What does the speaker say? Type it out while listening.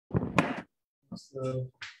Which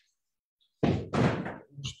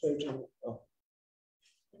page? Oh.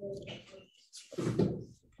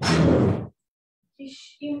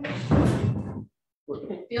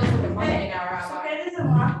 It feels like a Monday now,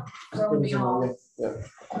 Rabbi. Yeah.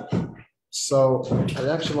 So I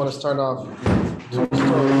actually want to start off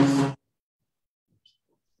with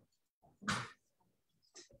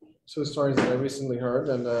two stories that I recently heard,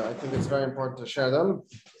 and I think it's very important to share them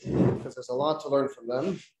because there's a lot to learn from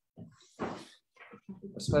them,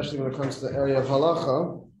 especially when it comes to the area of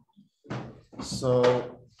Halacha.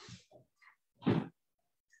 So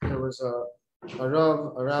there was a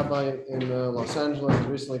Rabbi in Los Angeles who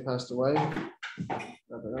recently passed away,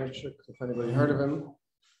 Rabbi, if anybody heard of him.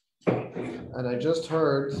 And I just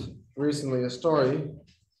heard recently a story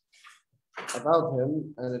about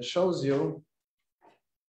him, and it shows you,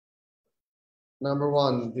 number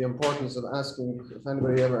one, the importance of asking, if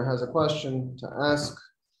anybody ever has a question, to ask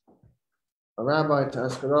a rabbi, to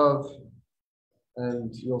ask a rav,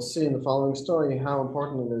 and you'll see in the following story how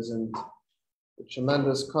important it is and the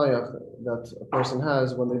tremendous koyach that a person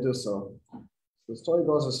has when they do so. The story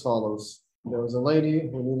goes as follows. There was a lady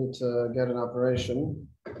who needed to get an operation,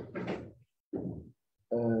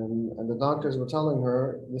 and the doctors were telling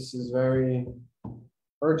her, this is very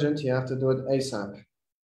urgent, you have to do it ASAP.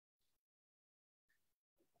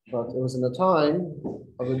 But it was in the time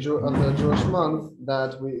of the Jewish month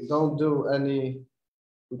that we don't do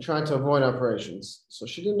we try to avoid operations. So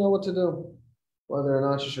she didn't know what to do, whether or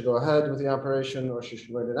not she should go ahead with the operation or she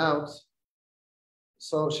should wait it out.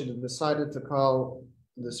 So she decided to call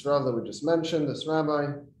this Rav that we just mentioned, this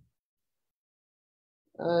rabbi,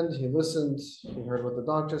 and he listened, he heard what the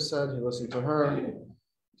doctor said, he listened to her, he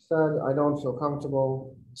said, I don't feel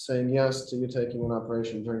comfortable saying yes to you taking an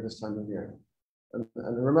operation during this time of year. And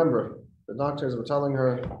remember, the doctors were telling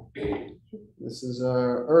her, this is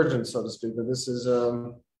urgent, so to speak, but this is,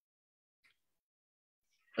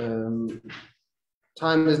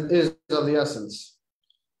 time is of the essence.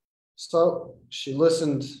 So she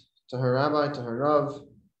listened to her rabbi, to her Rav,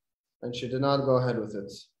 and she did not go ahead with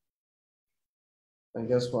it. And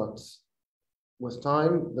guess what? With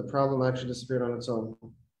time, the problem actually disappeared on its own.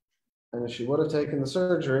 And if she would have taken the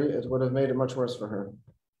surgery, it would have made it much worse for her.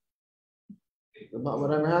 But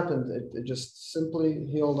whatever happened, it just simply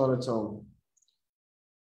healed on its own.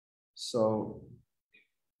 So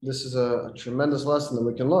this is a tremendous lesson that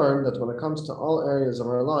we can learn, that when it comes to all areas of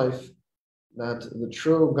our life, that the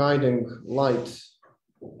true guiding light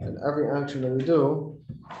in every action that we do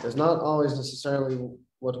is not always necessarily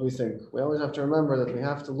what we think. We always have to remember that we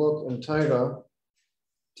have to look in Torah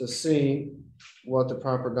to see what the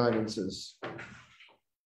proper guidance is.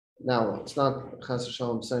 Now, it's not Chas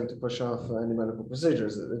v'Shalom saying to push off any medical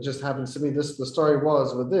procedures. It just happens to be this. The story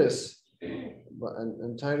was with this, but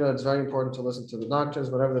in Torah, it's very important to listen to the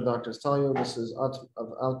doctors. Whatever the doctors tell you, this is of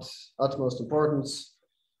utmost importance.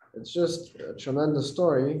 It's just a tremendous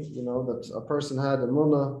story, that a person had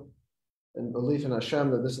emunah and belief in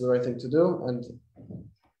Hashem that this is the right thing to do, and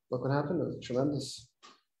look what happened. It was tremendous.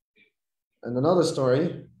 And another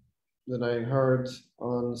story that I heard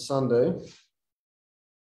on Sunday.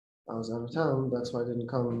 I was out of town, that's why I didn't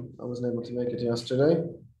come. I wasn't able to make it yesterday.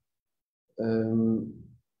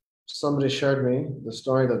 Somebody shared me the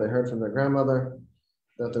story that they heard from their grandmother,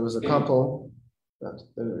 that there was a couple that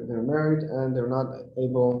they were married and they were not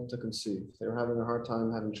able to conceive. They were having a hard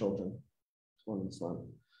time having children. It's one in Islam.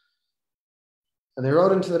 And they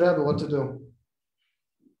wrote into the Rebbe what to do.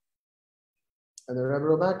 And the Rebbe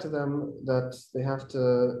wrote back to them that they have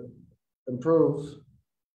to improve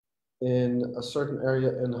in a certain area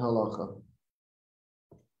in Halacha.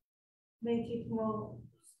 Make it more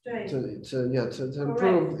straight. To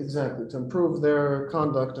improve, exactly, to improve their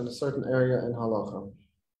conduct in a certain area in Halacha.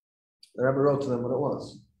 The Rebbe wrote to them what it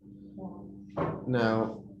was.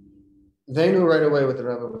 Now, they knew right away what the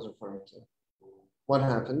Rebbe was referring to. What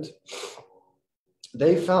happened?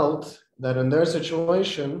 They felt that in their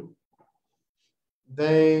situation,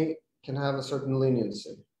 they can have a certain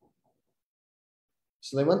leniency.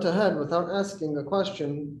 So they went ahead without asking a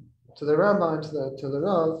question to the rabbi, to the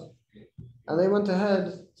Rav, and they went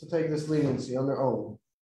ahead to take this leniency on their own.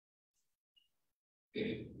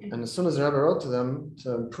 And as soon as the rabbi wrote to them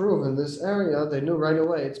to improve in this area, they knew right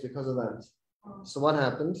away it's because of that. So what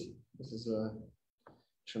happened? This is a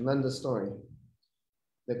tremendous story.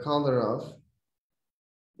 They called the Rav,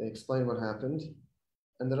 they explained what happened,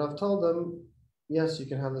 and the Rav told them, yes, you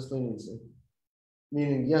can have this leniency.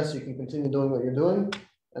 Meaning, yes, you can continue doing what you're doing,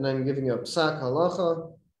 and I'm giving you a psak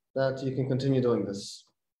halacha that you can continue doing this.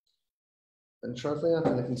 And shortly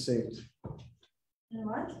after, they conceived. And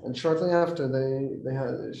what? And shortly after,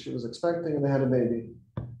 she was expecting and they had a baby.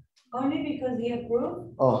 Only because he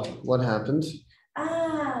approved? Oh, what happened?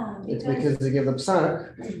 It's because they give the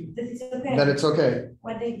psak that it's okay. that it's okay.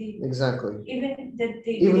 What they did. Exactly.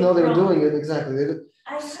 Even though they were doing it, exactly.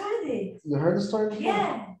 I heard it. You heard the story before?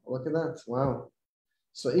 Yeah. Look at that. Wow.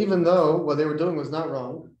 So even though what they were doing was not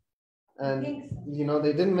wrong, and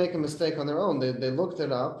they didn't make a mistake on their own. They looked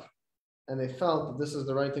it up and they felt that this is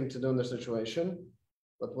the right thing to do in their situation.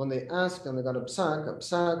 But when they asked and they got a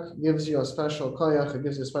psak gives you a special koyach, it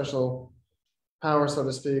gives you a special power, so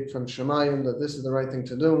to speak, from Shemayim that this is the right thing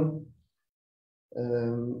to do.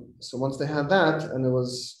 So once they had that, and it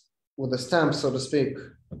was with a stamp, so to speak,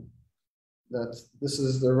 that this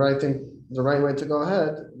is the right thing, the right way to go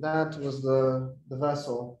ahead, that was the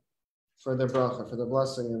vessel for their bracha, for their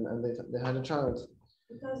blessing, and they had a child.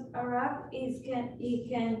 Because a Rab he's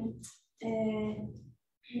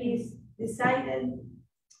decided.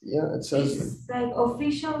 Yeah, it says it's like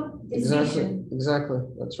official decision. Exactly.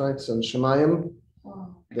 That's right. So in Shemayim,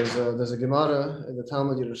 there's a Gemara in the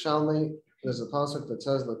Talmud Yerushalmi. There's a pasuk that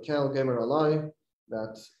says "L'kel gemer alai,"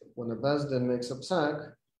 that when a bezdin makes a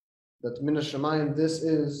psak, that min Shemayim,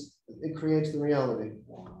 it creates the reality.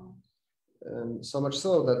 And so much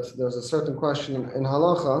so that there's a certain question in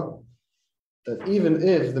Halacha that even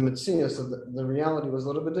if the mitzias of the reality was a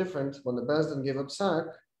little bit different, when the bezdin gave a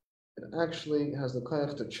psak, it actually has the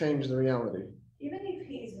koyach to change the reality. Even if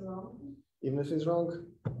he is wrong? Even if he's wrong?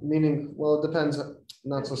 Meaning, well, it depends.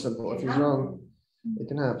 Not so simple. If he's wrong, it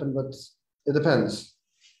can happen, but it depends.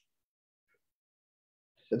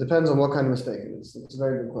 It depends on what kind of mistake it is. It's a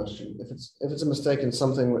very good question. If it's a mistake in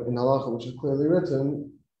something in halacha which is clearly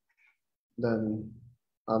written, then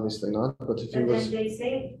obviously not. But if he was, they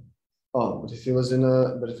say, but if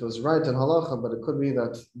it was right in halacha, but it could be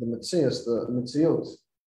that the mitziut,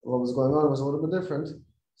 what was going on was a little bit different.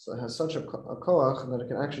 So it has such a koach that it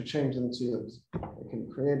can actually change the mitziut. It can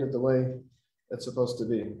create it the way it's supposed to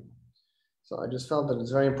be. So I just felt that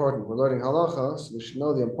it's very important. We're learning halacha, so we should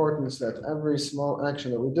know the importance that every small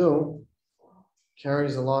action that we do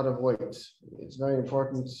carries a lot of weight. It's very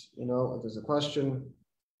important, if there's a question,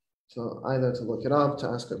 to either to look it up, to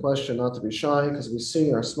ask a question, not to be shy, because we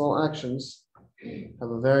see our small actions have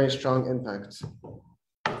a very strong impact.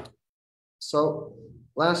 So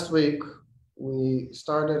last week, we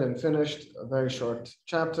started and finished a very short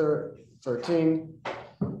chapter, 13,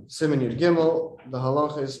 Siman Yud Gimel, the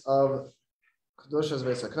halachas of Kedushas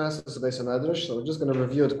Beis HaKnesses, Beis Midrash. So we're just going to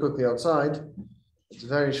review it quickly outside. It's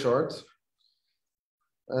very short.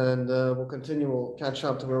 And we'll catch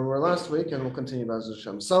up to where we were last week, and we'll continue B'ezras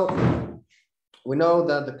Hashem. So we know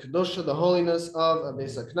that the Kedusha, the holiness of a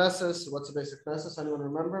Beis HaKnesses. What's a Beis HaKnesses? Anyone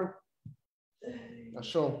remember? A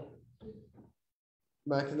shul.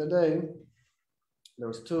 Back in the day, there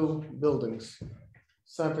was two buildings,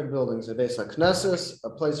 separate buildings, a Beis HaKnesses, a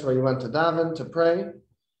place where you went to daven, to pray,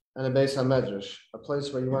 and a Beis HaMedrash, a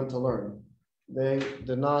place where you went to learn. They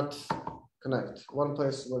did not connect. One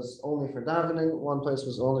place was only for davening, one place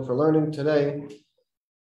was only for learning. Today,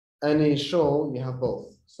 any shul, you have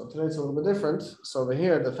both. So today it's a little bit different. So over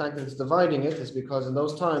here, the fact that it's dividing it is because in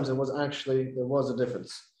those times, there was a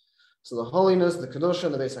difference. So the holiness, the Kedusha,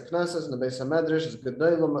 and the Beis HaKnesses, and the Beis HaMedrash is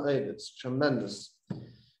Gedei L'Ma'ed. It's tremendous.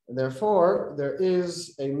 And therefore, there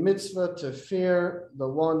is a mitzvah to fear the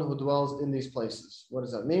one who dwells in these places. What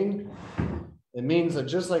does that mean? It means that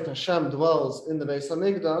just like Hashem dwells in the Beis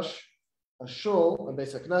HaMikdash, a shul, a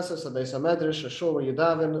Beis HaKnesses, a Beis HaMedrash, a shul where you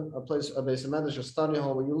daven, a Beis HaMedrash, a study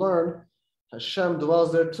hall where you learn, Hashem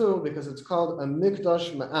dwells there too because it's called a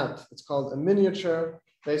Mikdash Ma'at. It's called a miniature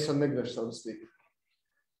Beis HaMikdash, so to speak.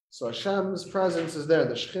 So Hashem's presence is there,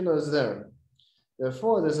 the Shekhinah is there.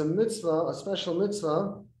 Therefore, there's a mitzvah, a special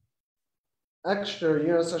mitzvah, extra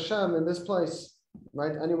Yiras Hashem in this place,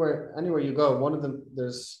 right? Anywhere you go, one of them,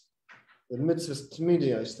 there's the mitzvahs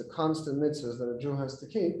Tmidiyos, the constant mitzvahs that a Jew has to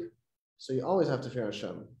keep. So you always have to fear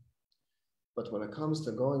Hashem. But when it comes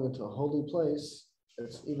to going into a holy place,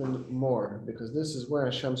 it's even more, because this is where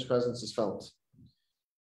Hashem's presence is felt.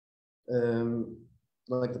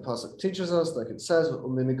 Like the pasuk teaches us, like it says, and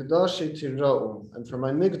for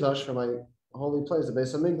my mikdash, for my holy place, the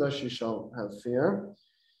Beis HaMikdash, you shall have fear.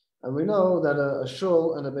 And we know that a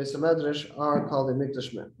shul and a Beis HaMedrash are called a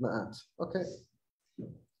mikdash ma'at. Okay.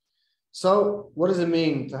 So what does it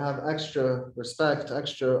mean to have extra respect,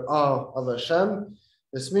 extra awe of Hashem?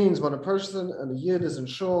 This means when a person and a yid is in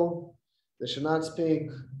shul, they should not speak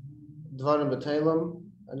dvarim b'telim.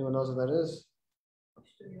 Anyone knows what that is?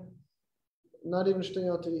 Not even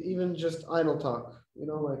shtuyot, even just idle talk.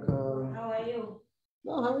 Like how are you?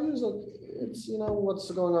 No, how you look, it's what's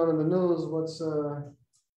going on in the news, what's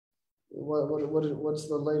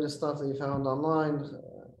the latest stuff that you found online,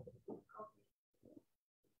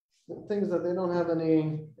 things that they don't have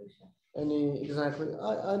any exactly.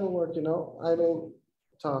 I don't work, I don't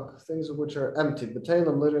talk things which are empty.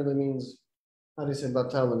 Batalim literally means, how do you say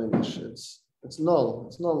batal in English? It's null,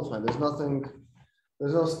 it's nullified. There's nothing,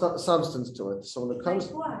 there's no substance to it. So when it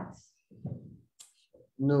comes Like what?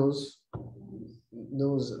 news,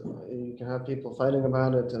 you can have people fighting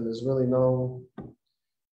about it, and there's really no,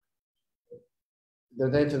 their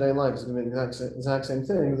day-to-day life is going to be the exact same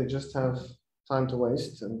thing. They just have time to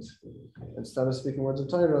waste, and instead of speaking words of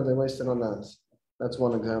Torah, they waste it on that. That's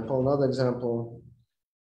one example. Another example,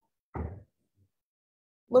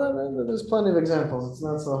 whatever, there's plenty of examples. It's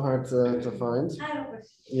not so hard to find. I have a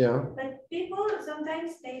question. Yeah. But people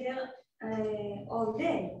sometimes stay there all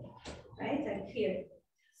day, right? Like here.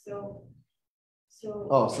 So.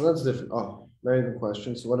 Oh, so that's different. Oh, very good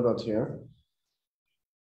question. So what about here?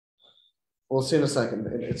 We'll see in a second.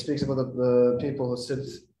 It speaks about the people who sit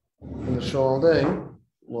in the shul all day.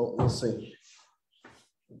 Well, we'll see.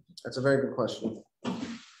 That's a very good question.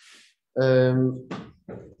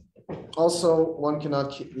 Also, one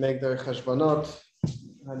cannot make their cheshbonot.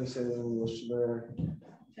 How do you say it in English?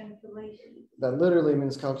 Calculation. That literally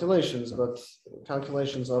means calculations, but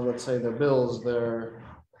calculations of, let's say, their bills, their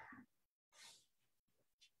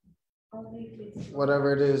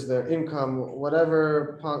whatever it is, their income,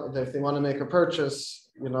 whatever, if they want to make a purchase,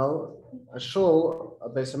 a shul, a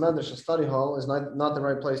Beis Midrash, a study hall is not the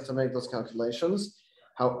right place to make those calculations.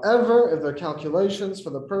 However, if they're calculations for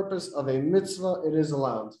the purpose of a mitzvah, it is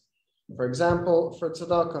allowed. For example, for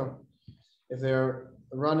tzedakah, if they're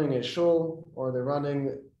running a shul or they're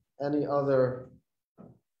running any other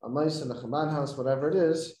a mice in a Chabad house, whatever it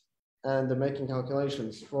is, and they're making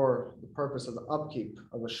calculations for the purpose of the upkeep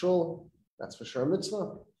of a shul, that's for sure a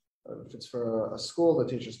mitzvah. If it's for a school that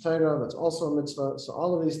teaches Torah, that's also a mitzvah. So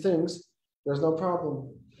all of these things, there's no problem,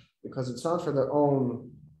 because it's not for their own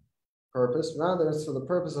purpose, rather it's for the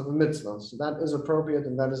purpose of a mitzvah. So that is appropriate,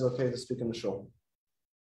 and that is okay to speak in the shul.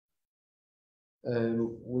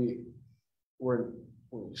 We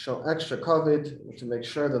show extra kavod to make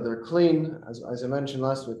sure that they're clean, as I mentioned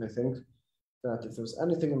last week, I think, that if there's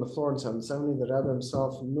anything on the floor in 770, the Rabbi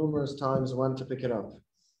himself numerous times went to pick it up.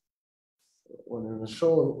 When in a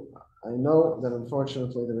shul, I know that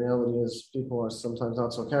unfortunately the reality is people are sometimes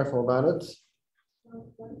not so careful about it,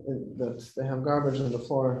 that they have garbage on the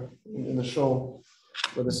floor in the shul,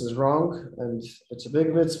 but this is wrong, and it's a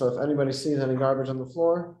big mitzvah. If anybody sees any garbage on the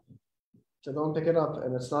floor, to go and pick it up.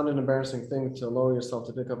 And it's not an embarrassing thing to lower yourself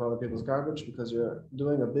to pick up other people's garbage, because you're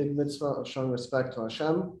doing a big mitzvah of showing respect to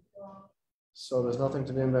Hashem. So there's nothing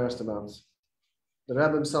to be embarrassed about. The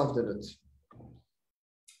Rabbi himself did it.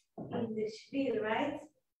 In the spiel, right?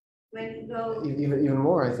 When you go. Even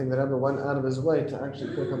more, I think the Rabbi went out of his way to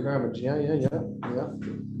actually pick up garbage. Yeah.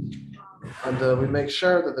 And we make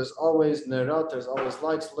sure that there's always nerot, there's always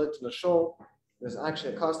lights lit in the shul. There's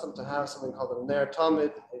actually a custom to have something called a ner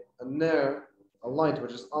tamid, a light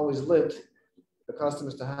which is always lit. The custom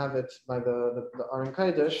is to have it by the Aron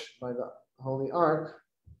Kodesh, by the Holy Ark.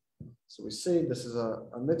 So we see this is a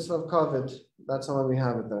mitzvah of kavod. That's how we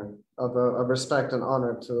have it there, of respect and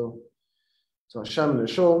honor to Hashem in the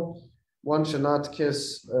shul. One should not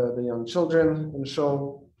kiss the young children in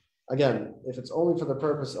shul. Again, if it's only for the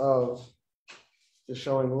purpose of just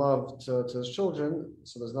showing love to his children,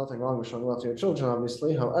 so there's nothing wrong with showing love to your children,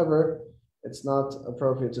 obviously. However, it's not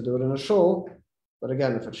appropriate to do it in a shul. But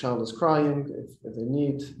again, if a child is crying, if they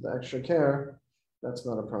need the extra care, that's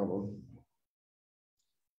not a problem.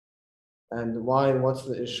 And what's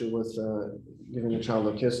the issue with giving a child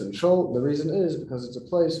a kiss in shul? The reason is because it's a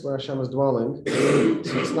place where Hashem is dwelling.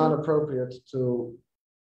 So it's not appropriate to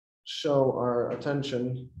show our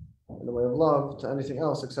attention in the way of love to anything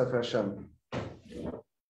else except for Hashem.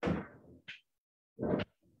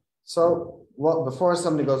 So before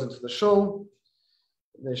somebody goes into the shul,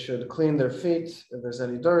 they should clean their feet if there's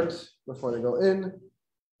any dirt before they go in,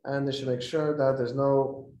 and they should make sure that there's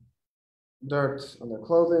no dirt on their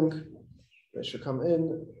clothing. They should come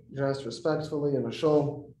in dressed respectfully in a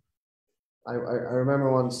shul. I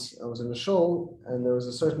remember once I was in a shul, and there was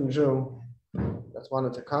a certain Jew that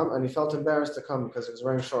wanted to come, and he felt embarrassed to come because he was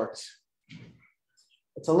wearing shorts.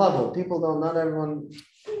 It's a level. People not everyone,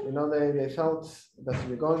 they felt that if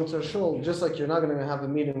you're going to a shul, just like you're not going to have a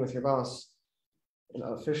meeting with your boss, an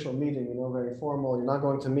official meeting, very formal. You're not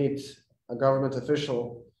going to meet a government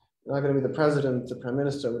official. You're not going to be the president, the prime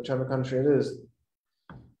minister, whichever country it is.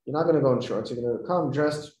 You're not going to go in shorts. You're going to come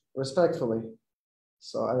dressed respectfully.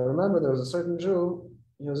 So I remember there was a certain Jew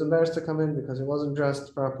he was embarrassed to come in because he wasn't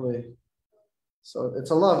dressed properly. So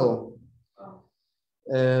it's a level.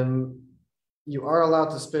 You are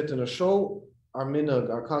allowed to spit in a shul. Our minhag,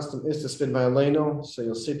 our custom is to spit by aleinu, so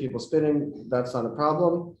you'll see people spitting. That's not a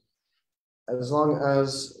problem, as long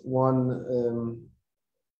as one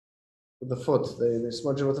with the foot, they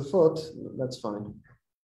smudge it with the foot. That's fine.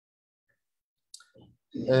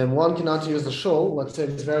 One cannot use the shul. Let's say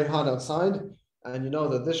it's very hot outside, and you know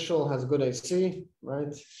that this shul has good AC,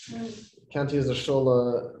 right? Can't use the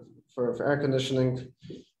shul for air conditioning.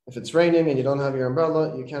 If it's raining and you don't have your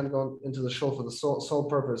umbrella, you can't go into the shul for the sole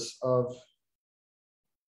purpose of,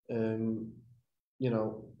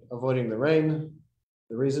 avoiding the rain.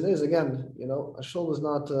 The reason is, again, a shul is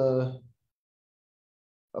not a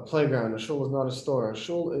playground. A shul is not a store. A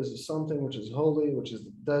shul is something which is holy, which is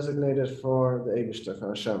designated for the Eibishter, for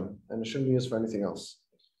Hashem, and it shouldn't be used for anything else.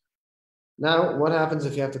 Now, what happens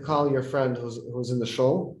if you have to call your friend who's in the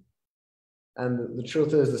shul? And the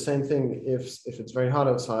truth is the same thing if it's very hot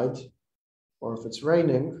outside or if it's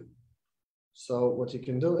raining. So what you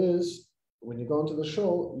can do is, when you go into the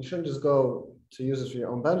shul, you shouldn't just go to use it for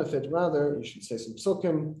your own benefit. Rather, you should say some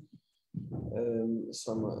psukim,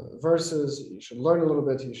 some verses. You should learn a little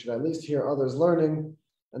bit. You should at least hear others learning.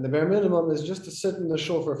 And the bare minimum is just to sit in the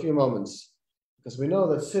shul for a few moments. Because we know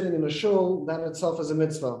that sitting in a shul, that itself is a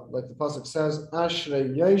mitzvah. Like the pasuk says,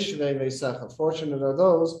 Ashrei yeshrei veisecha. Fortunate are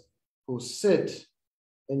those who sit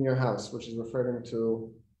in your house, which is referring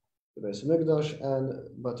to the Beis Midrash and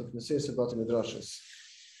Bati Knesses and Bati Midrashes.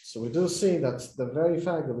 So we do see that the very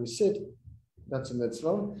fact that we sit, that's a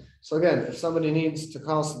mitzvah. So again, if somebody needs to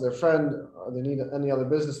call their friend, or they need any other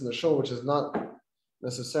business in the shul, which is not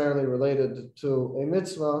necessarily related to a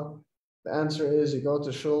mitzvah, the answer is you go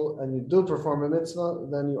to shul and you do perform a mitzvah,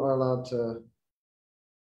 then you are allowed to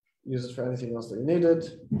use it for anything else that you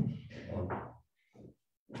needed.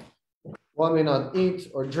 One may not eat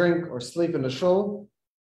or drink or sleep in the shul,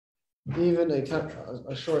 even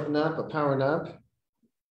a short nap, a power nap.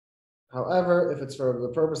 However, if it's for the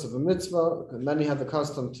purpose of a mitzvah, and many have the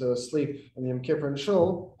custom to sleep in Yom Kippur in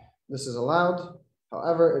shul, this is allowed.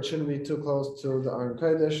 However, it shouldn't be too close to the Aron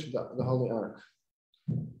Kodesh, the Holy Ark.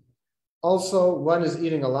 Also, when is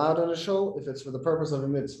eating allowed in a shul? If it's for the purpose of a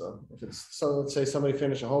mitzvah. So let's say somebody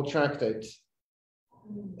finished a whole tractate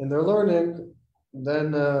in their learning,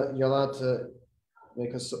 then you're allowed to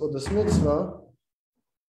make a su'udas mitzvah,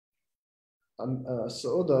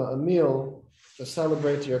 a meal to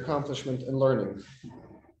celebrate your accomplishment in learning.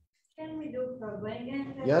 Can we do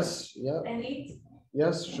Farbrengen? Yes, yeah. And eat?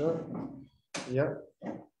 Yes, sure. Yeah.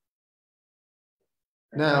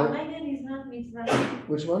 Now, Farbrengen is not mitzvah.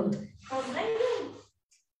 which one? Farbrengen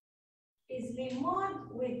is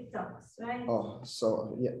limud with talks, right? Oh,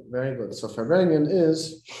 so yeah, very good. So Farbrengen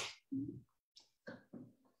is,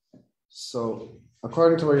 so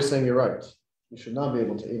according to what you're saying, you're right. You should not be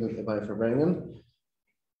able to eat it by Farbrengen.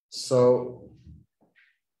 So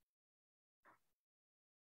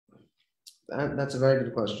that's a very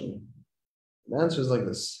good question. The answer is like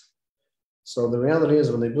this. So the reality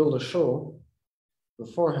is when they build a shul,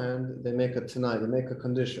 beforehand, they make a tanai, they make a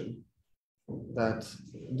condition that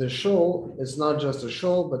the shul is not just a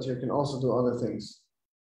shul, but you can also do other things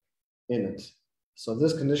in it. So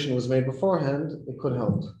this condition was made beforehand, it could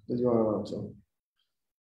help that you are allowed to.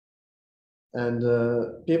 And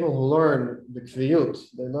people who learn the kviyut,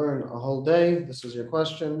 they learn a whole day. This was your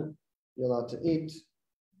question. You're allowed to eat,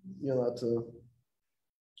 you're allowed to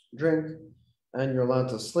drink, and you're allowed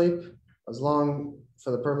to sleep, as long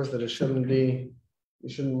for the purpose that you shouldn't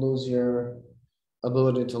lose your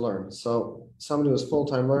ability to learn. So somebody who's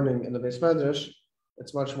full-time learning in the Beis Midrash,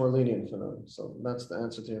 it's much more lenient for them. So that's the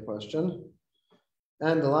answer to your question.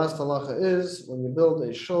 And the last halacha is, when you build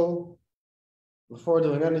a shul, before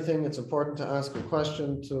doing anything, it's important to ask a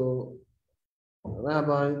question to a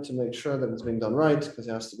rabbi to make sure that it's being done right, because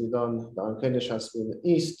it has to be done, the Aron Kodesh has to be in the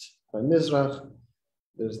east, by Mizrach.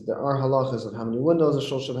 There are halachas of how many windows a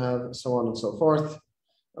shul should have, so on and so forth.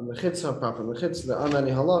 A mechitza, proper mechitza, there are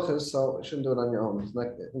many halachas, so you shouldn't do it on your own,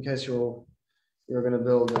 like in case you're going to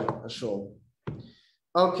build a shul.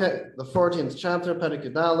 Okay, the 14th chapter, Perek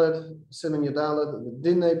Yudaled, Siman Yudaled, the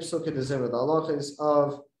Dinei Psukei Zimra, the halachas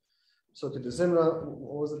of Psukei Zimra.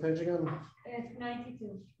 What was the page again?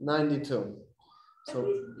 92. 92. So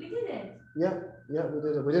we did it. Yeah, we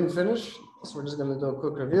did it. We didn't finish, so we're just going to do a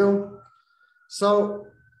quick review. So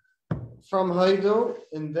from Haidu,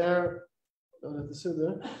 in there,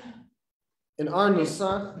 in our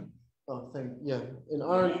Nusach, in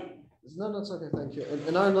our, no, that's okay, thank you.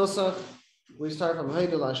 In our Nusach, we start from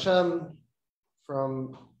Haidu Hashem,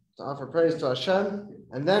 from to offer praise to Hashem,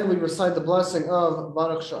 and then we recite the blessing of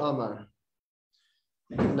Baruch She'amar.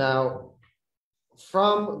 Now,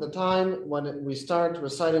 from the time when we start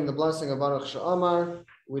reciting the blessing of Baruch She'amar,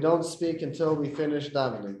 we don't speak until we finish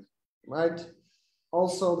davening, right?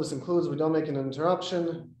 Also, this includes we don't make an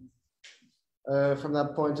interruption from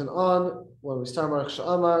that point on. When we start Baruch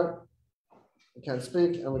She'amar, we can't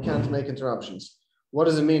speak and we can't make interruptions. What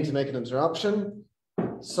does it mean to make an interruption?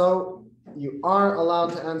 So you are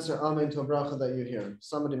allowed to answer Amen to a bracha that you hear.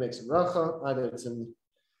 Somebody makes a bracha, either it's in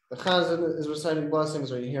the Chazan is reciting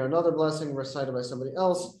blessings, or you hear another blessing recited by somebody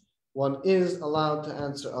else. One is allowed to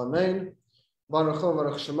answer Amen. Baruch Hu,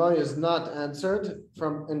 Baruch Shema is not answered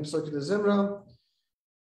in Psukei Zimra.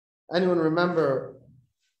 Anyone remember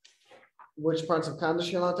which parts of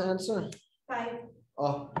Kaddish you're allowed to answer? 5.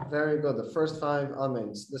 Oh, very good. The first 5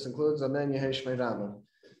 Amens. This includes Amen Yehei Shmei Rabba.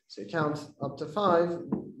 So you count up to 5.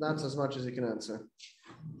 That's as much as you can answer.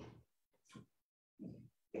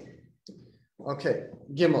 Okay,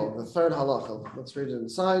 Gimel, the third halacha. Let's read it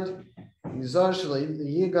inside. Yizar shel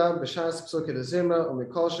yiga b'shas psukei zimra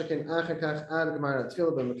u'mikol shekin achekach ad gemar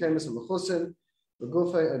atfila b'mekemis ha'mechusin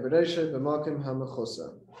b'gufei ebereshet b'makim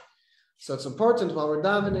ha'mechusa. So it's important while we're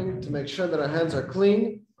davening to make sure that our hands are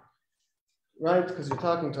clean, right? Because you're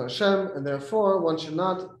talking to Hashem, and therefore one should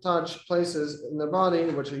not touch places in the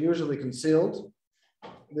body which are usually concealed.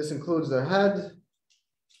 This includes their head.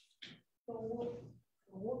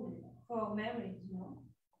 For marriage, no?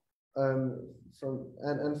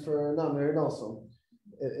 And for non-married also.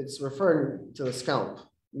 It's referring to the scalp,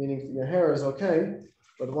 meaning your hair is okay,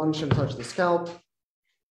 but one shouldn't touch the scalp.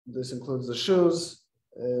 This includes the shoes.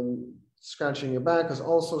 Scratching your back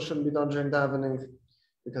also shouldn't be done during davening,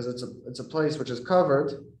 because it's a place which is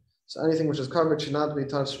covered. So anything which is covered should not be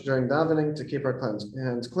touched during davening to keep our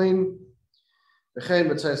hands clean.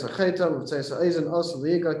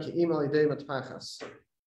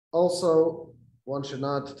 Also, one should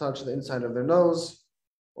not touch the inside of their nose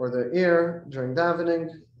or their ear during davening.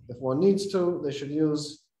 If one needs to, they should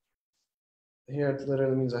use, here it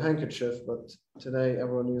literally means a handkerchief, but today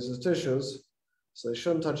everyone uses tissues. So they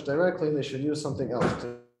shouldn't touch directly, they should use something else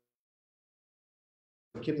to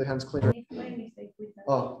keep the hands clean.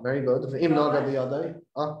 Oh, very good.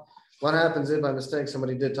 What happens if by mistake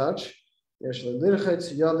somebody did touch? They should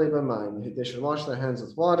wash their hands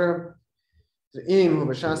with water. If one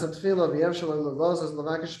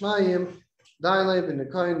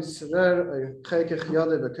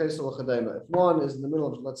is in the middle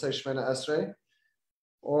of, let's say, Shemana Esrei,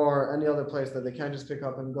 or any other place that they can't just pick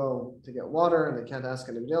up and go to get water, and they can't ask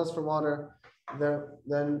anybody else for water,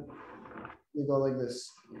 then you go like this.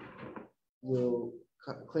 You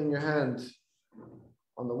clean your hand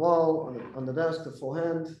on the wall, on the desk, the full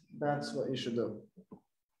hand. That's what you should do.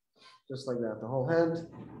 Just like that, the whole hand,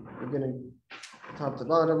 beginning top to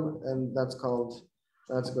bottom, and that's good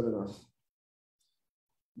enough.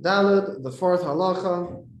 Daled, the fourth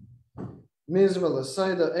halacha, mizra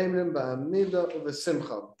l'sayda emrim ba'amida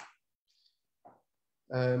u'v'simcha.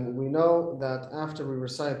 We know that after we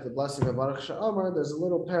recite the blessing of Baruch She'amar, there's a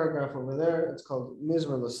little paragraph over there. It's called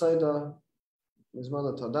mizra l'sayda, mizra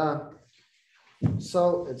l'todah.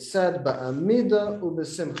 So it said ba'amida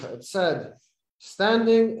u'v'simcha. It said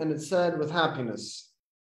standing, and it said with happiness.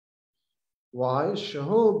 Why?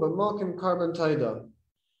 Shehu b'makim karban taida.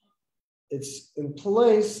 It's in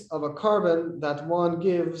place of a carbon that one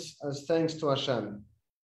gives as thanks to Hashem.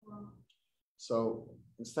 So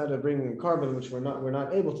instead of bringing a carbon, which we're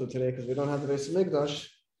not able to today because we don't have the Beis Midrash,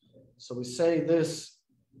 so we say this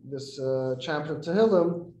chapter of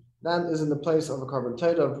Tehillim, that is in the place of a carbon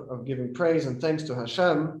taida of giving praise and thanks to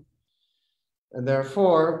Hashem, and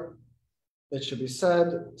therefore it should be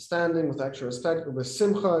said standing with extra respect, with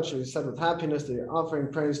simcha. It should be said with happiness that you're offering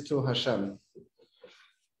praise to Hashem.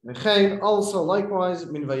 Also, likewise,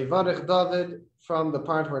 min vayivarech David, from the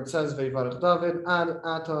part where it says vayivarech David, ad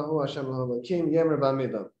atahu Hashem l'holakim yemer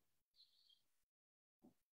b'amida.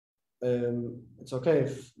 It's okay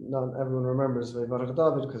if not everyone remembers vayivarech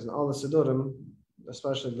David, because in all the Siddurim,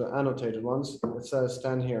 especially the annotated ones, it says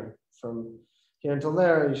stand here. From here until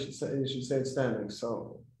there, you should say it's standing.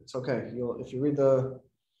 So it's okay. If you read the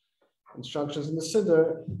instructions in the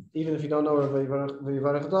Siddur, even if you don't know where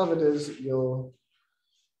Vayivarech David is,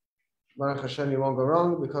 Baruch Hashem, you won't go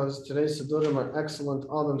wrong, because today's Siddurim are excellent.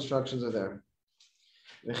 All the instructions are there.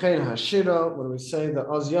 V'chein hashira, when we say the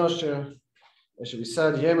Oz Yashir, it should be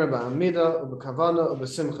said Yemer ba'amida, u'b'kavana,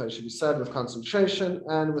 u'b'simcha. It should be said with concentration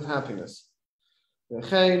and with happiness.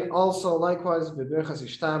 Also, likewise, b'birchas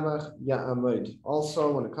yishtabach ya'amid.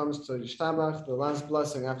 Also, when it comes to yishtabach, the last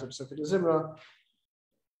blessing after Psukei Zimra,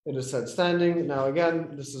 It is said standing. Now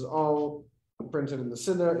again, this is all printed in the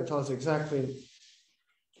Siddur. It tells you exactly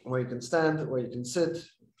where you can stand, where you can sit.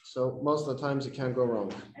 So most of the times you can't go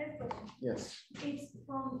wrong. Yes. It's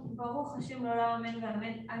from Baruch Hashem L'olam Amen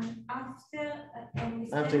V'Amen, and after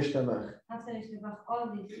Yishtabach. After Yishtabach,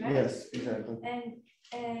 all this, right? Yes, exactly.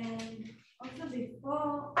 And also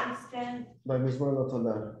before we stand By Mizmor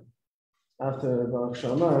L'Todah. After Baruch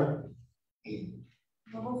Shamar.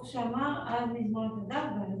 Baruch Shamar ad Mizmor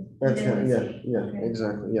L'Todah. That's it. Yeah, okay.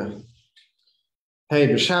 Exactly. Yeah. Hey,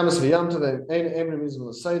 B'Shabbos V'Yom Tov Ein Emrim Mizmor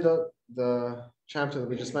L'Seidah. The chapter that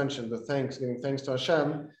we just mentioned, the giving thanks to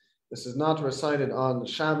Hashem. This is not recited on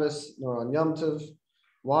Shabbos nor on Yom Tov.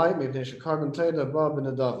 Why? When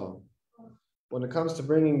it comes to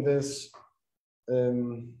bringing this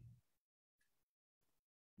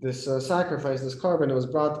sacrifice, this carbon, it was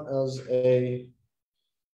brought as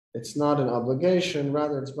it's not an obligation,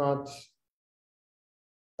 rather it's brought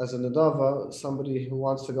as a nedava, somebody who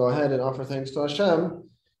wants to go ahead and offer thanks to Hashem.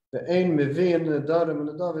 The ein mevi'in nedarim and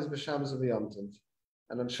nedav is b'Shabbos of Yom Tov.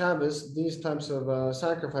 And on Shabbos, these types of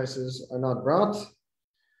sacrifices are not brought.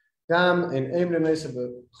 Gam in Emrim Mesa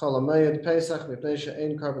b'Chol Pesach mipnei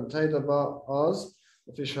she'ein carbon teida ba'oz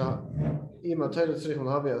v'fisha ima teida tzrich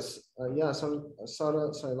l'havias yasam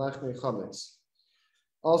asara saylachmi chametz.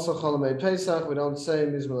 Also Chol Hamoed Pesach, we don't say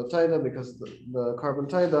mizmor teida because the carbon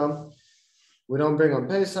teida we don't bring on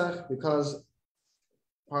Pesach because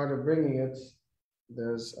part of bringing it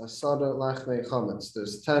there's asara lachmi chametz.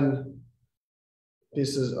 There's 10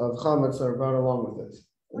 pieces of chametz that are brought along with it.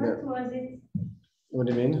 What was it? What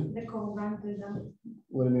do you mean? The korban tedah.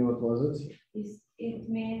 What do you mean? What was it? It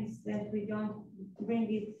means that we don't bring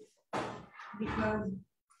it because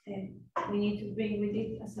we need to bring with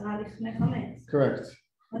it asara lechmei chametz. Correct.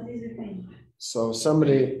 What is it mean? So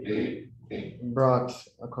somebody brought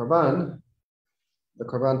a korban, the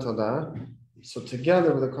korban todah. So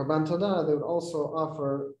together with the korban todah, they would also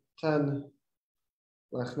offer 10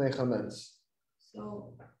 lechmei chametz.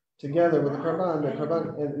 So together with the korban,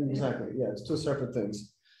 exactly, yeah, it's two separate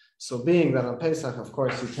things. So being that on Pesach, of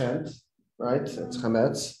course, you can't, right? It's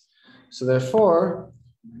chametz. So therefore,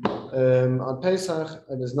 on Pesach,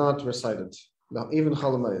 it is not recited. No, even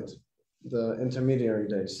Chol Hamoed, the intermediary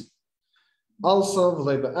days. Also,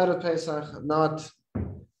 v'lei b'erev Pesach, not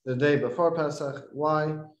the day before Pesach.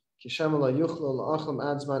 Why? Ki Shem lo yuchlo la'achlam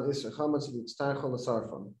ad zman isra chametz v'yitztarcho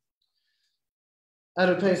l'sarfon.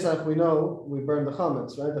 At Pesach, we know we burn the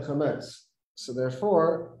chametz, right? The chametz. So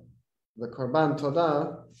therefore, the korban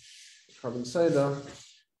todah, carbon seder,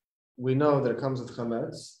 we know that it comes with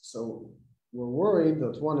chametz. So we're worried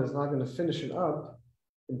that one is not going to finish it up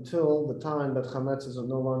until the time that chametz is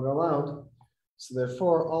no longer allowed. So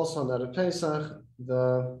therefore, also on Erev Pesach,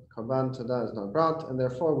 the korban todah is not brought, and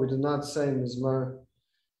therefore we do not say mizmor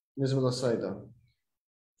l'seidah.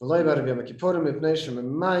 Also,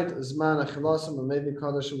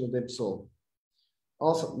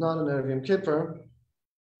 not in Erev Yom Kippur,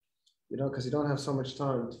 because you don't have so much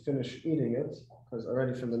time to finish eating it, because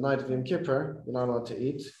already from the night of Yom Kippur, you're not allowed to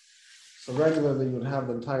eat. So regularly you would have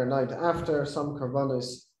the entire night after, some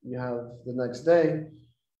karbanos you have the next day,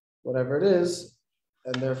 whatever it is,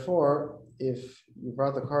 and therefore, if you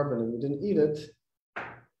brought the carbon and you didn't eat it,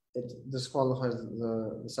 it disqualifies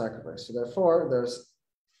the sacrifice. So therefore, there's,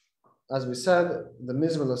 as we said, the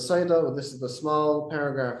Mizmor L'Seidah, this is the small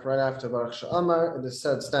paragraph right after Baruch She'amar, it is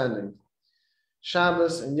said standing.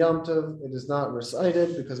 Shabbos and Yom Tov, it is not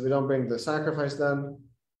recited because we don't bring the sacrifice then.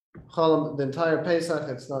 The entire Pesach,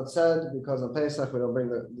 it's not said because on Pesach we don't bring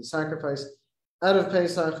the sacrifice. Out of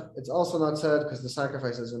Pesach, it's also not said because the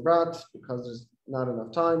sacrifice isn't brought because there's not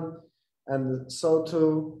enough time. And so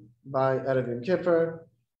too by Erev Yom Kippur,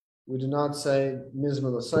 we do not say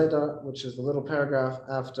Mizmor L'Seidah, which is the little paragraph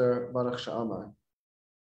after Baruch She'amar.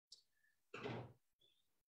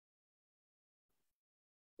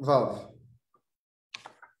 Vav.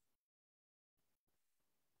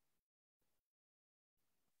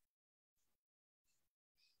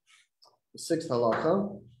 The sixth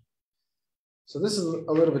halacha. So this is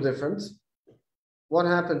a little bit different. What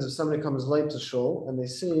happens if somebody comes late to shul and they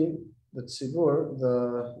see the tzibur,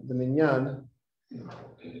 the minyan,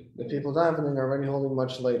 the people davening are already holding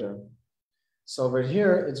much later. So over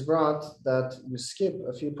here, it's brought that you skip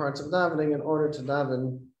a few parts of davening in order to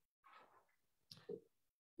daven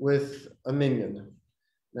with a minyan.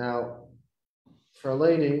 Now, for a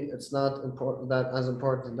lady, it's not important as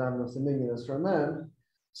important to daven with a minyan as for a man.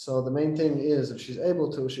 So the main thing is, if she's able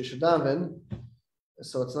to, she should daven.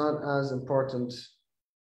 So it's not as important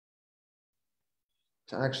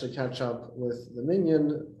to actually catch up with the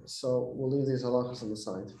minyan, so we'll leave these halachas on the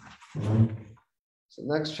side. So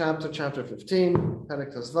next chapter, chapter 15,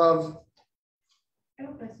 Perek Tezvav. I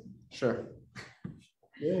have a question. Sure.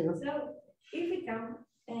 Yeah. So if we come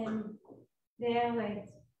and they are late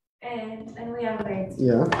and we are late.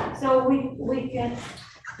 Yeah. So we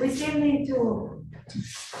still need to.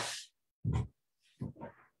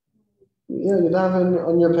 Yeah, you daven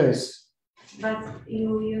on your pace. But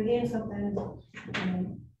you hear sometimes.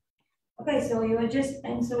 Okay, so you adjust,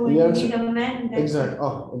 and so when You you need a man, that's Exactly.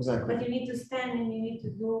 Oh, exactly. but you need to stand and you need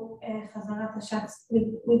to do Chazarat Hashatz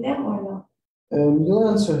with them or no? You'll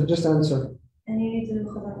answer. Just answer. And you need to do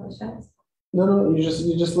Chazarat Hashatz? No. You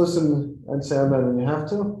just listen and say amen when you have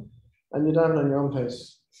to, and you daven on your own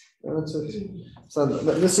pace. And that's it. So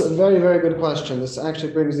this is a very, very good question. This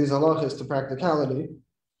actually brings these halachas to practicality.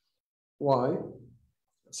 Why?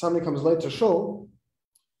 Somebody comes late to shul,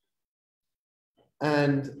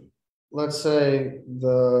 and let's say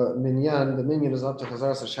the minyan is up to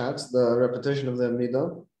Chazaras Hashatz, the repetition of the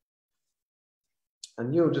Amidah,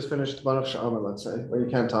 and you just finished Baruch She'amar, let's say, where you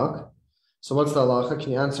can't talk. So what's the halacha?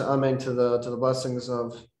 Can you answer amen to the blessings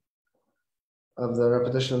of the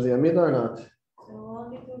repetition of the Amidah or not? So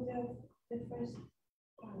only do the first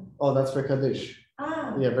one. Oh, that's for Kaddish.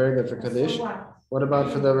 Ah. Yeah, very good for Kaddish. So what? What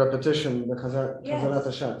about for the repetition, the Chazarat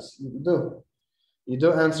Hashatz? You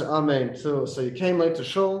do answer amen too. So you came late to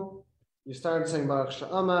shul, you started saying Baruch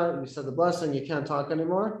She'amar, you said the blessing, you can't talk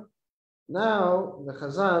anymore. Now the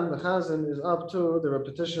chazan is up to the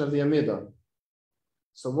repetition of the Amidah.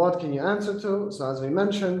 So what can you answer to? So as we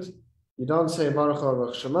mentioned, you don't say Baruch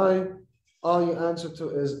Baruch Shemai. All you answer to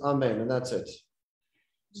is amen, and that's it.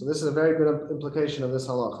 So this is a very good implication of this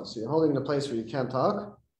halacha. So you're holding the place where you can't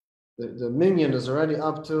talk. The minyan is already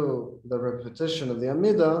up to the repetition of the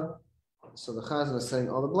Amidah. So the chazan is saying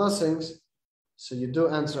all the blessings. So you do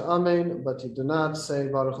answer amen, but you do not say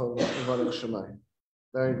Baruch Baruch Shemai.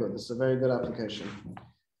 Very good. This is a very good application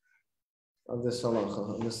of this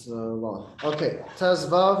halacha, of this law. Okay,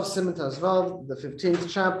 Tezvav, Siman Tezvav, the 15th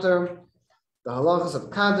chapter, the halachas of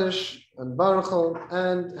Kaddish and Baruch,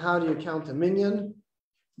 and how do you count a minyan?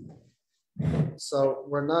 So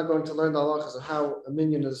we're not going to learn the halachas of how a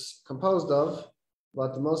minyan is composed of,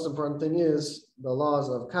 but the most important thing is the laws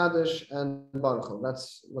of Kaddish and Baruch.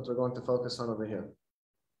 That's what we're going to focus on over here.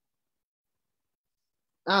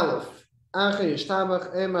 Aleph. So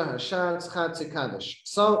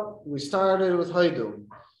we started with Hoidu.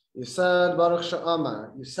 You said Baruch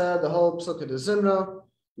She'amar. You said the whole Psukkah de Zimra.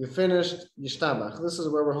 You finished Yishtabach. This is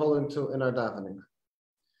where we're holding to in our davening.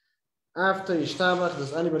 After Yishtabach,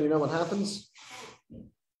 does anybody know what happens?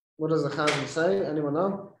 What does the Chazan say? Anyone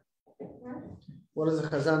know? What does the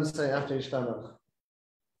Chazan say after Yishtabach?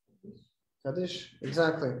 Kaddish?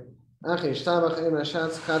 Exactly. After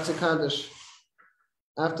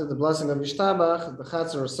the blessing of Yishtabach, the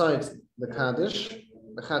Chatzar recites the Kaddish,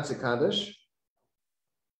 the Chatzi Kaddish.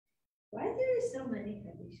 Why are there so many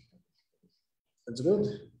Kaddish? It's good.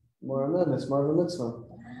 More amen. It's more of a mitzvah.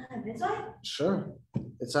 That's why? Sure.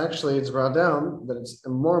 It's brought down that it's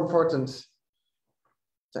more important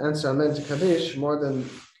to answer amen to Kaddish more than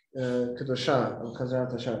Kedusha or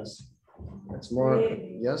Chazarat Hashatz. It's more,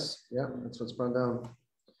 really? Yes, yeah, that's what's brought down.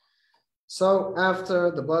 So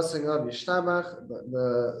after the blessing of Yishtabach,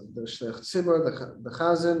 the Shlech Tzibur, the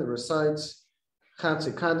Chazan recites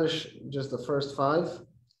Chatzi Kaddish, just the first 5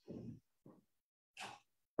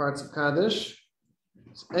 parts of Kaddish.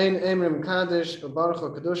 Ein Emrim Kaddish, Baruch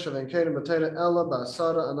HaKadosh, V'enkerim B'Teira Ella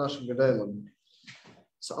Ba'asara Anashim Gedalim.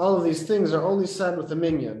 So all of these things are only said with a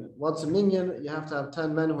minyan. What's a minyan? You have to have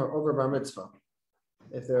 10 men who are over bar mitzvah.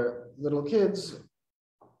 If they're little kids,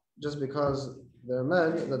 just because they're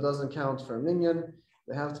men, that doesn't count for a minyan.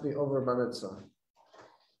 They have to be over bar mitzvah.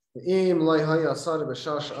 This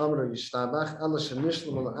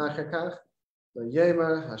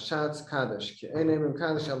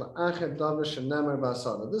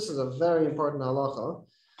is a very important halacha.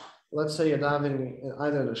 Let's say you're davening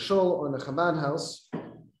either in a shul or in a Chabad house,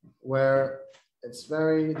 where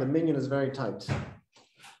the minyan is very tight.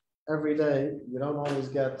 Every day, you don't always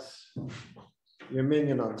get your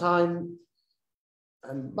minyan on time,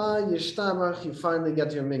 and by Yishtabach, you finally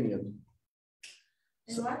get your minyan.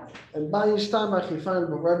 And by Yishtabach,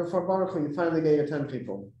 right before Baruch, you finally get your 10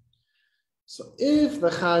 people. So if the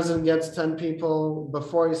Chazan gets 10 people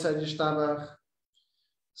before he said Yishtabach,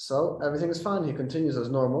 so everything is fine. He continues as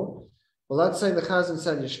normal. But let's say the Chazan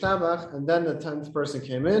said Yishtabach, and then the 10th person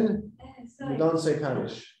came in. You don't say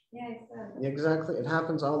Kaddish. Exactly. It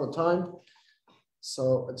happens all the time.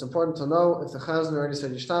 So it's important to know if the Chazan already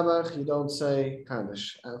said Yishtabach, you don't say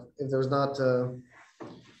Kaddish if there's not a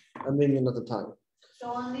minyan at the time.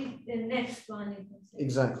 So only the next one you can say.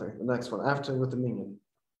 Exactly, the next one, after with the minyan.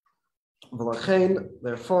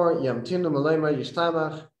 Therefore, yamtinu malema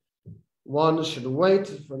yishtamach. One should wait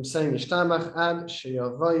from saying yishtamach ad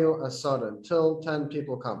sheyavayu asara until 10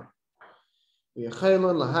 people come.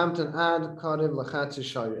 V'yachelun lahamten ad karev lachatzi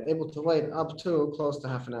shah. You're able to wait up to close to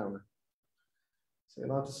half an hour. So you're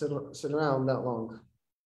not to sit around that long.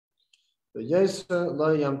 The yeser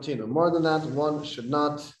lo yamtinu. More than that, one should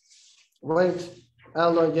not wait.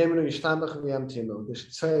 Elo yeminu yishtamach v'yamtinu. They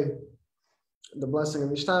should say the blessing of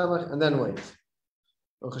yishtamach and then wait.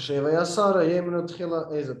 So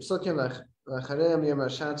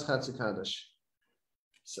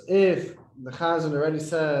if the chazan already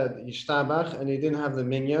said yishtabach and he didn't have the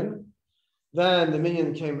minyan, then the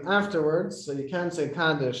minyan came afterwards, so you can't say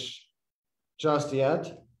kaddish just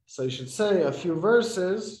yet. So you should say a few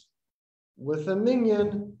verses with a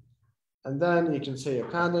minyan, and then you can say a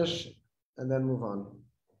kaddish and then move on.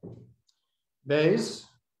 Beis,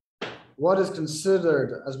 what is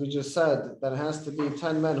considered, as we just said, that it has to be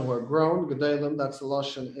 10 men who are grown, gedalim, that's the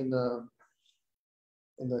lashon in the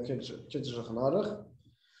Kitzur Shulchan Aruch.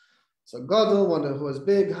 So gadol, one who is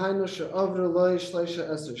big, hainu she'avru lo shleisha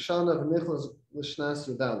eser shana v'nichlas l'shnas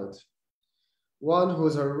yudalit. One who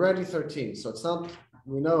is already 13. So it's not,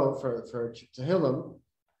 we know for Tehillim,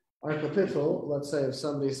 our capital, let's say if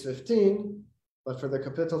somebody's 15, but for the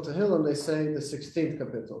capital Tehillim, they say the 16th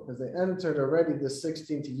capital, because they entered already the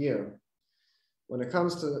 16th year. When it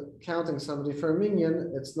comes to counting somebody for a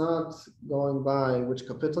minyan, it's not going by which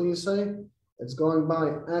capital you say, it's going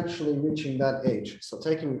by actually reaching that age. So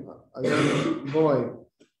taking a young boy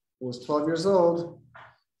who was 12 years old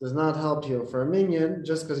does not help you for a minyan,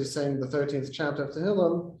 just because he's saying the 13th chapter of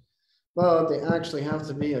Tehillim, but they actually have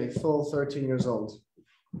to be a full 13 years old.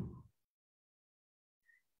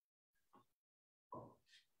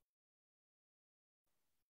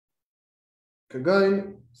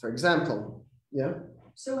 Kagain, for example, yeah.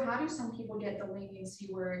 So how do some people get the leniency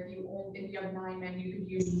where if you have 9 men, you could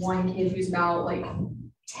use one kid who's about like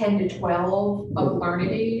 10 to 12 of learned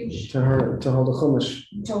age To hold a chumash.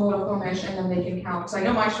 To hold a chumash, and then they can count. So I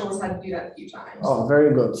know my shul has had to do that a few times. Oh,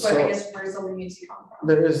 very good. But I guess where's the leniency come from?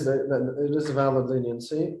 It is a valid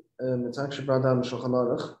leniency, and it's actually brought down in Shulchan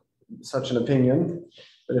Aruch, such an opinion.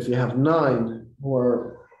 But if you have 9 who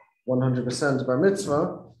are 100% bar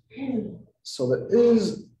mitzvah, so there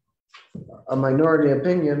is a minority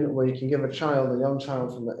opinion where you can give a young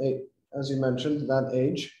child from the age, as you mentioned, that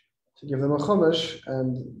age, to give them a chumash,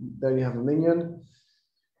 and there you have a minyan.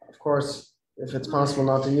 Of course, if it's possible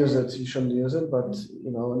not to use it, you shouldn't use it. But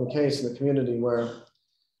in the case in the community where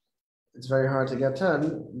it's very hard to get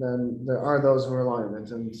 10, then there are those who rely on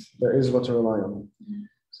it, and there is what to rely on.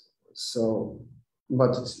 So,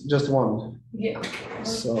 but it's just one. Yeah.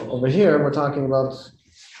 So over here, we're talking about,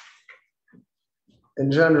 in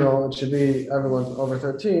general, it should be everyone over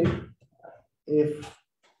 13.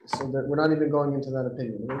 So that we're not even going into that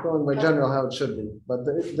opinion. We're going by general how it should be. But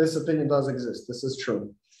this opinion does exist. This is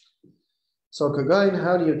true. So Kagain,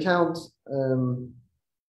 how do you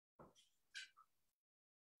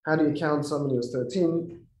count somebody who's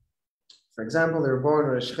 13? For example, they were born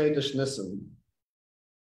on Rosh Chodesh Nisan.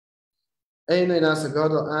 You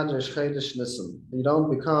don't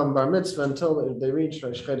become bar mitzvah until they reach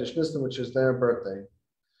Rosh Chodesh Nisan, which is their birthday.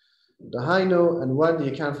 Dahainu, and when do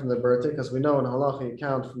you count from their birthday? Because we know in Halacha you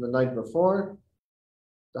count from the night before.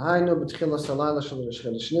 Dahainu b'tchilas halayla shel Rosh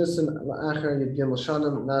Chodesh Nisan v'acher yud gimel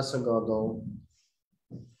shanim nasa gadol.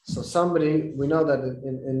 So somebody, we know that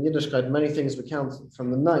in Yiddishkeit many things we count from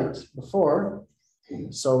the night before.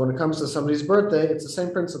 So when it comes to somebody's birthday, it's the same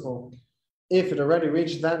principle. If it already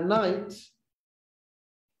reached that night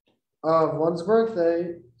of one's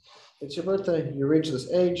birthday, it's your birthday. You reach this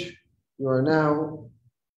age, you are now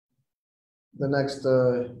the next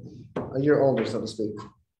a year older, so to speak.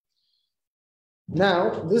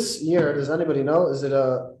 Now, this year, does anybody know? Is it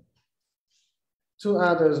 2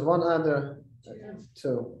 Adars, 1 Adar,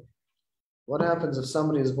 2? What happens if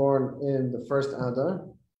somebody is born in the first Adar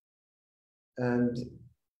and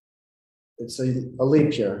it's a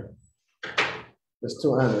leap year? There's 2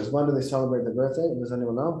 Adars. When do they celebrate their birthday? Does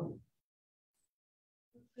anyone know?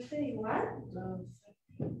 What?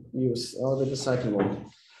 The second one.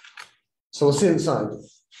 So we'll see inside.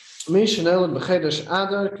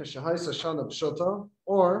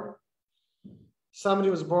 Or somebody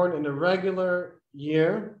was born in a regular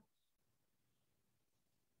year.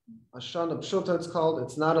 Ashana Pshuta it's called.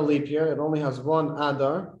 It's not a leap year. It only has 1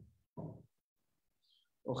 Adar.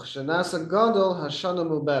 And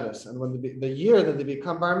when the year that they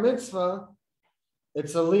become bar mitzvah,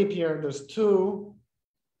 it's a leap year. There's 2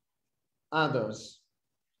 Adars.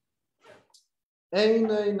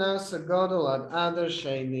 Einay nasa gadol ad adar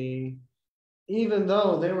sheni. Even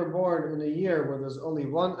though they were born in a year where there's only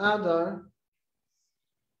one Adar,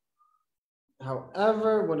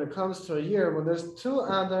 however, when it comes to a year when there's two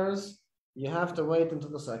Adars, you have to wait until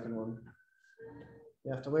the second one.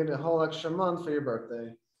 You have to wait a whole extra month for your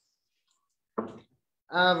birthday.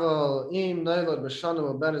 Aval im nailod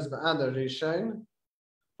b'shanu u'beres b'adar rishain.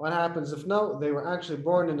 What happens if no, they were actually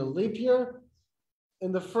born in a leap year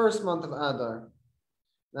in the first month of Adar?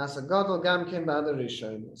 Nasa gadol gam kim b'adar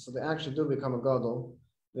rishain. So they actually do become a gadol.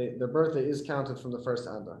 Their birthday is counted from the first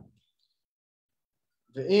Adar.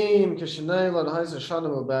 V'im kishnei lod ha'isa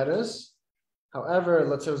shanu u'beres. However,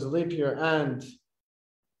 let's say it was a leap year and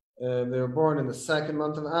they were born in the second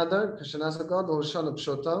month of Adar. Kishnasa gadol shanu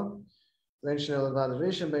pshuta. Ben shnei lod b'adar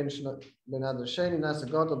rishain ben adar sheni nasa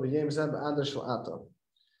gadol b'yem zeh b'adar shel ato.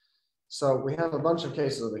 So we have a bunch of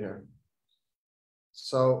cases over here.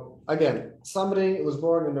 So again, somebody was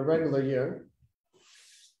born in a regular year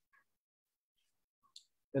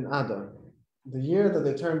in Adar. The year that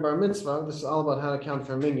they turn bar mitzvah, this is all about how to count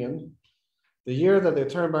for a minyan. The year that they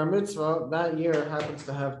turn bar mitzvah, that year happens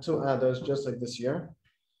to have two Adars, just like this year.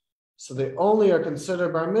 So they only are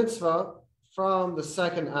considered bar mitzvah from the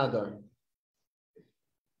second Adar.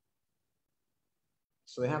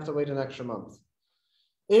 So they have to wait an extra month.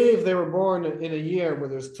 If they were born in a year where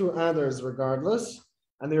there's two Adars regardless,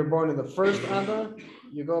 and they were born in the first Adar,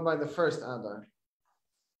 you go by the first Adar.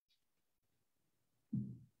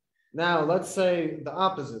 Now, let's say the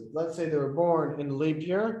opposite. Let's say they were born in leap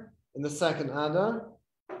year, in the second Adar,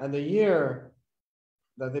 and the year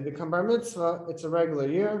that they become bar mitzvah, it's a regular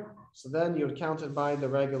year, so then you would count it by the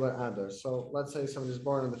regular Adar. So let's say somebody's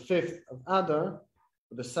born on the 5th of Adar,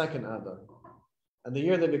 or the second Adar. And the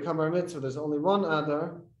year they become bar mitzvah, there's only one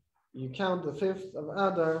Adar, you count the 5th of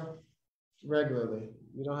Adar regularly.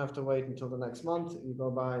 You don't have to wait until the next month. You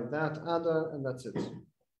go by that Adar, and that's it.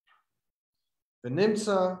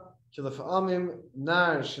 V'nimtza kilafa'amim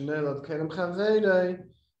nar shenelot kerem chaveirei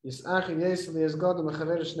yis'achi yeseli es godem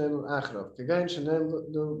mechaveirei shenelot achrav. K'gein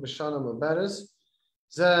shenelot b'shana muberes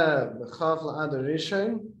zeh b'chav la'adar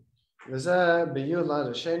rishon v'zeh b'yud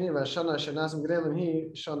la'adar sheni v'ashana shenasim g'delim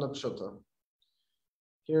hi shana pshuta.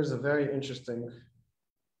 Here's a very interesting.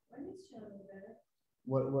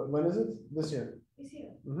 When is it? This year. This year.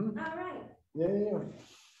 Mm-hmm. All right. Yeah.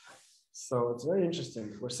 So it's very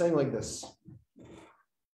interesting. We're saying like this.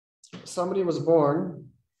 Somebody was born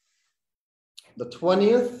the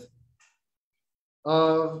 20th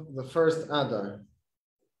of the first Adar.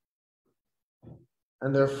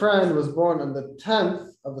 And their friend was born on the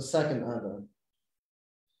 10th of the second Adar.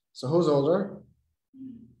 So who's older?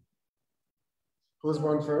 Who was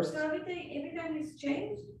born first? So every time it's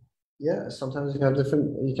changed? Yeah, sometimes you can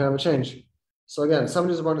have a change. So again,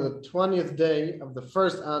 somebody was born on the 20th day of the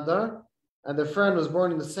first Adar, and their friend was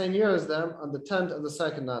born in the same year as them on the 10th of the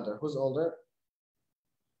second Adar. Who's older?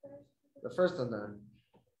 The first Adar,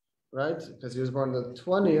 right? Because he was born the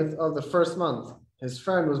 20th of the first month. His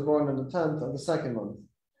friend was born on the 10th of the second month.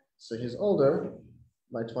 So he's older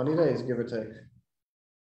by 20 days, give or take.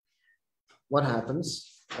 What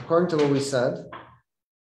happens? According to what we said,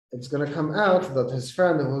 it's going to come out that his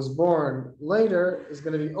friend who was born later is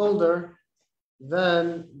going to be older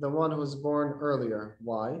than the one who was born earlier.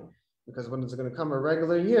 Why? Because when it's going to come a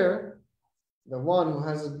regular year, the one who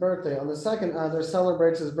has his birthday on the second Adar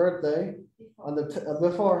celebrates his birthday on the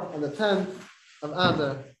 10th of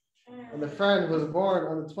Adar. And the friend who was born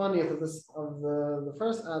on the 20th of the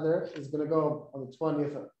first Adar is going to go on the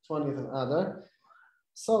 20th of Adar.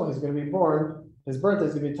 So he's going to be born. His birthday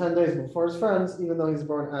is going to be 10 days before his friends, even though he's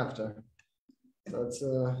born after. So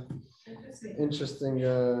it's interesting.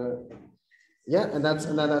 Yeah, and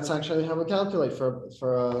that's actually how we calculate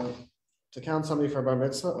to count somebody for bar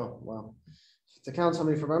mitzvah. Oh wow! To count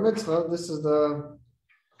somebody for bar mitzvah, this is the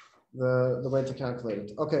way to calculate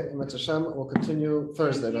it. Okay, Emet Hashem, we'll continue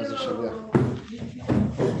Thursday. Beis Hashem, yeah.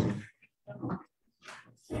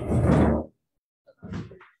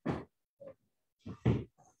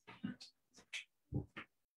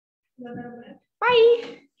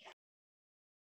 Bye.